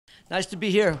Nice to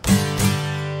be here.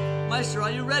 Maestro,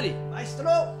 are you ready?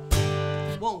 Maestro!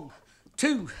 1,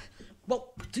 2, 1,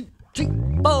 2, 3,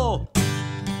 4.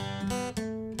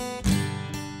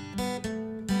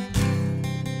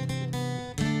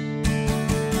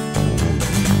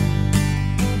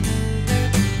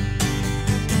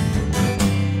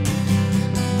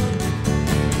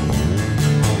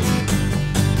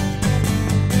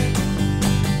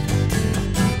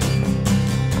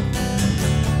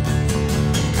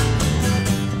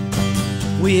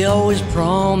 We always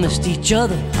promised each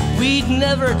other we'd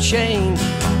never change.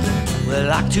 We're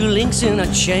like two links in a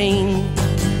chain.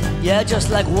 Yeah,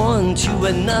 just like one to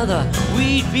another,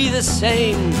 we'd be the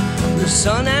same through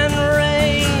sun and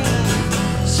rain.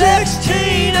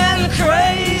 16 and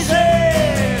crazy,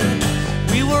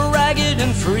 we were ragged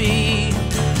and free.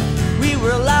 We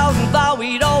were loud and vowed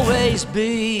we'd always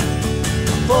be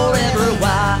forever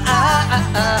wild.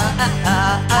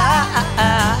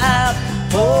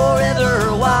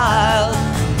 Forever wild,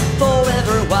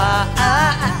 forever wild,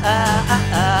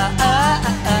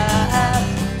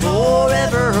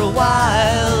 forever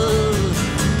wild.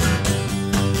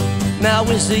 Now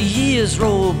as the years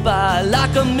roll by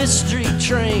like a mystery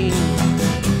train,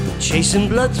 chasing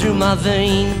blood through my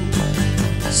vein,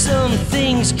 some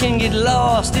things can get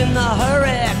lost in the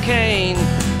hurricane,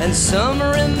 and some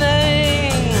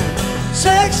remain.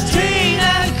 16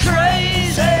 and crazy,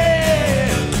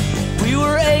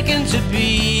 aching to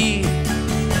be.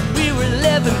 We were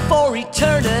living for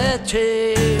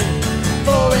eternity.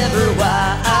 Forever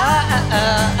wild,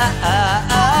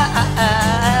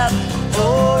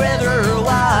 forever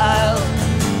wild,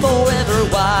 forever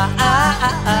wild,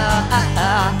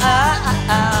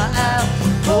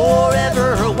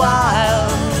 forever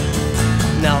wild.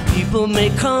 Now people may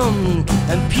come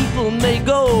and people may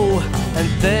go, and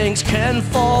things can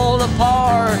fall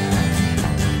apart.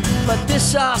 But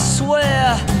this I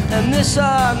swear, and this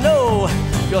I know,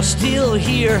 you're still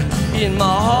here in my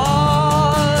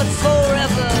heart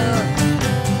forever.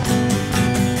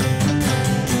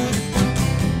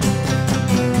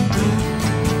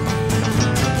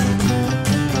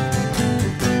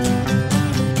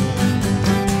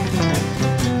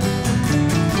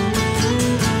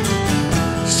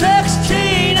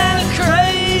 "16 and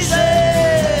crazy,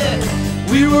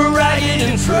 we were ragged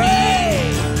and free.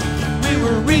 We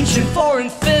were reaching for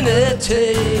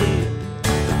infinity,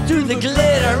 through the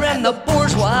glitter and the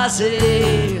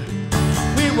bourgeoisie.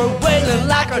 We were wailing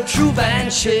like a true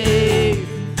banshee,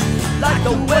 like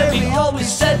the way we always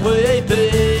said we'd be.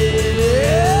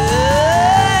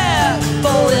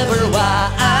 Forever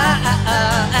wild,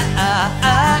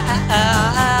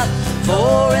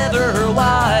 forever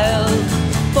wild,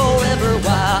 forever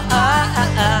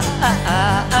wild,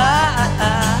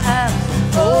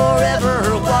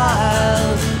 forever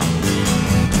wild.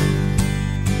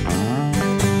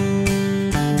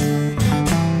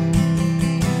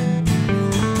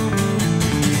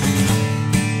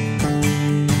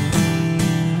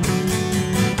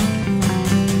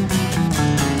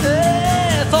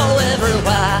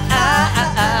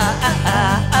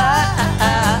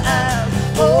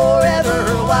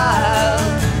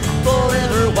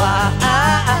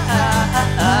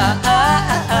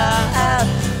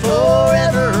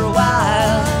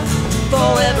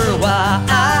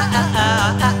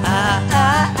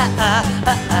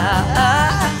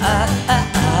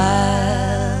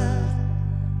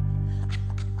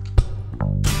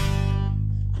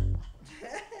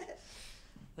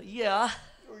 Yeah.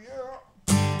 Oh,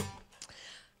 yeah.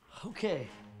 Okay.